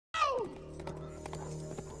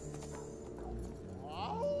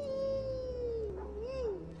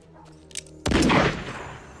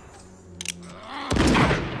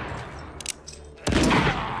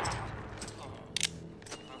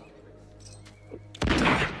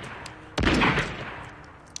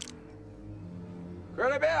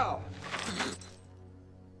Shirley Bell!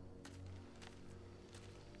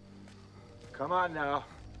 Come on now.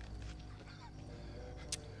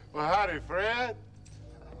 Well, howdy, Fred.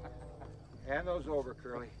 Hand those over,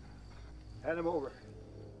 Curly. Hand them over.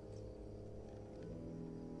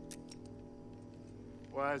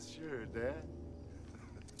 Why, sure, Dad.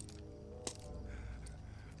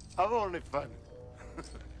 I'm only funny.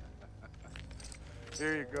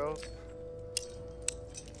 Here you go.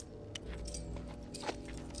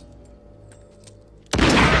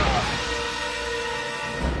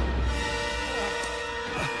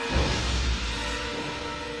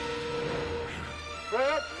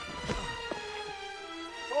 Fred?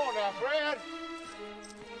 Come on now, Fred.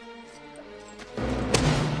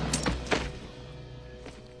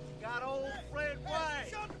 Got old Fred White.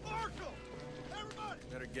 Shot the marshal! Everybody!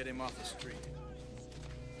 Better get him off the street.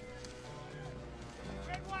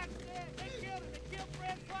 Fred White's dead. They killed him. They killed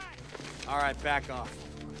Fred White. All right, back off.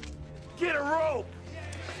 Get a rope!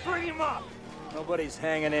 Bring him up! Nobody's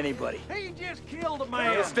hanging anybody. He just killed a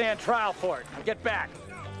Man. You'll stand trial for it. Now get back.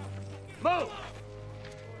 Move!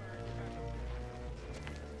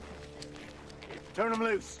 Turn him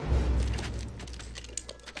loose.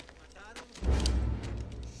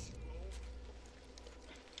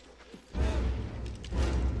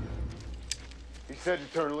 He said to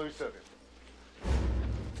turn loose of him.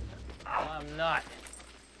 I'm not.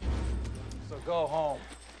 So go home.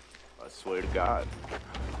 I swear to God.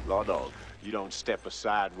 Law Dog, you don't step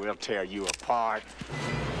aside, we'll tear you apart.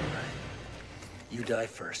 You die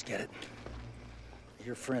first, get it?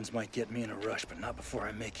 Your friends might get me in a rush, but not before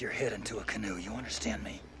I make your head into a canoe. You understand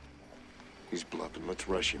me? He's bluffing. Let's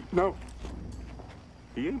rush him. No.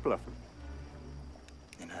 He ain't bluffing.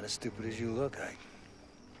 You're not as stupid as you look, Ike.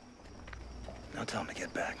 Now tell him to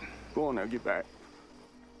get back. Go on now, get back.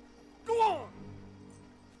 Go on!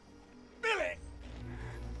 Billy!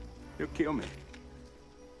 He'll kill me.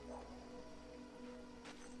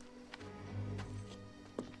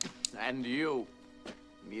 And you,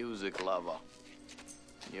 music lover,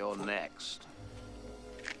 you're next.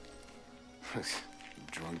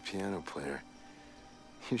 Drunk piano player.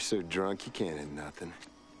 You're so drunk you can't hit nothing.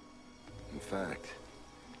 In fact,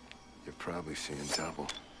 you're probably seeing double.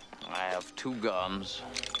 I have 2 guns,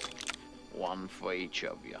 1 for each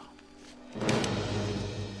of you.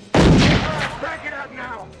 Back it up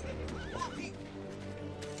now!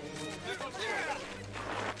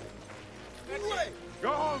 Go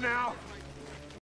home now!